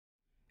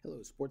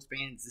Hello, sports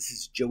fans. This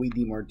is Joey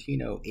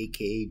DeMartino,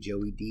 aka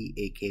Joey D,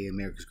 aka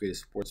America's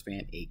Greatest Sports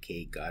Fan,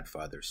 aka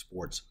Godfather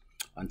Sports.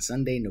 On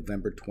Sunday,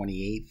 November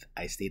 28th,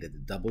 I stayed at the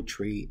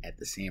DoubleTree at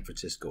the San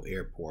Francisco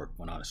airport,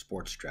 went on a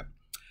sports trip.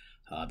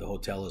 The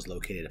hotel is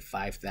located at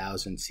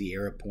 5000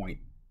 Sierra Point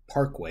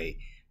Parkway,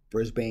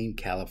 Brisbane,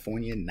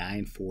 California,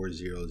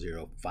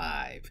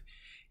 94005.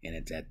 And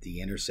it's at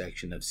the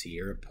intersection of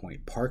Sierra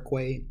Point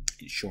Parkway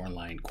and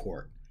Shoreline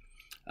Court.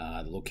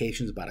 The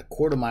location is about a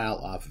quarter mile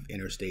off of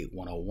Interstate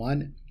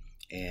 101,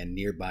 and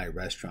nearby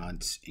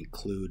restaurants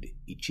include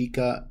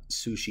Ichika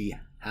Sushi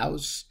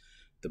House,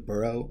 the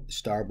Burrow,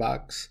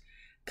 Starbucks,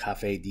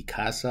 Cafe di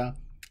Casa,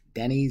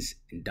 Denny's,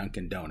 and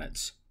Dunkin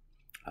Donuts.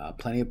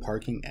 Plenty of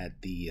parking at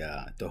the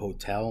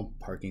hotel.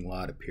 Parking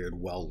lot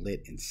appeared well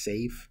lit and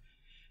safe.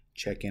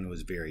 Check-in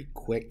was very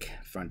quick.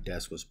 Front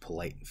desk was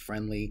polite and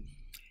friendly,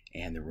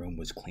 and the room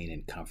was clean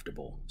and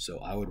comfortable. So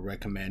I would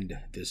recommend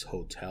this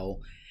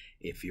hotel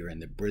if you're in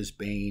the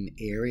Brisbane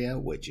area,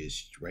 which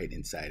is right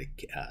inside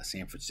of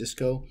San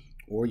Francisco,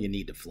 or you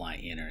need to fly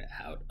in or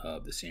out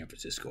of the San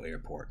Francisco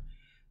airport.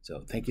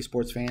 So thank you,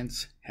 sports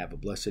fans. Have a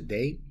blessed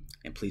day,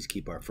 and please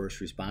keep our first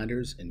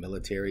responders and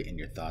military in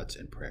your thoughts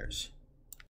and prayers.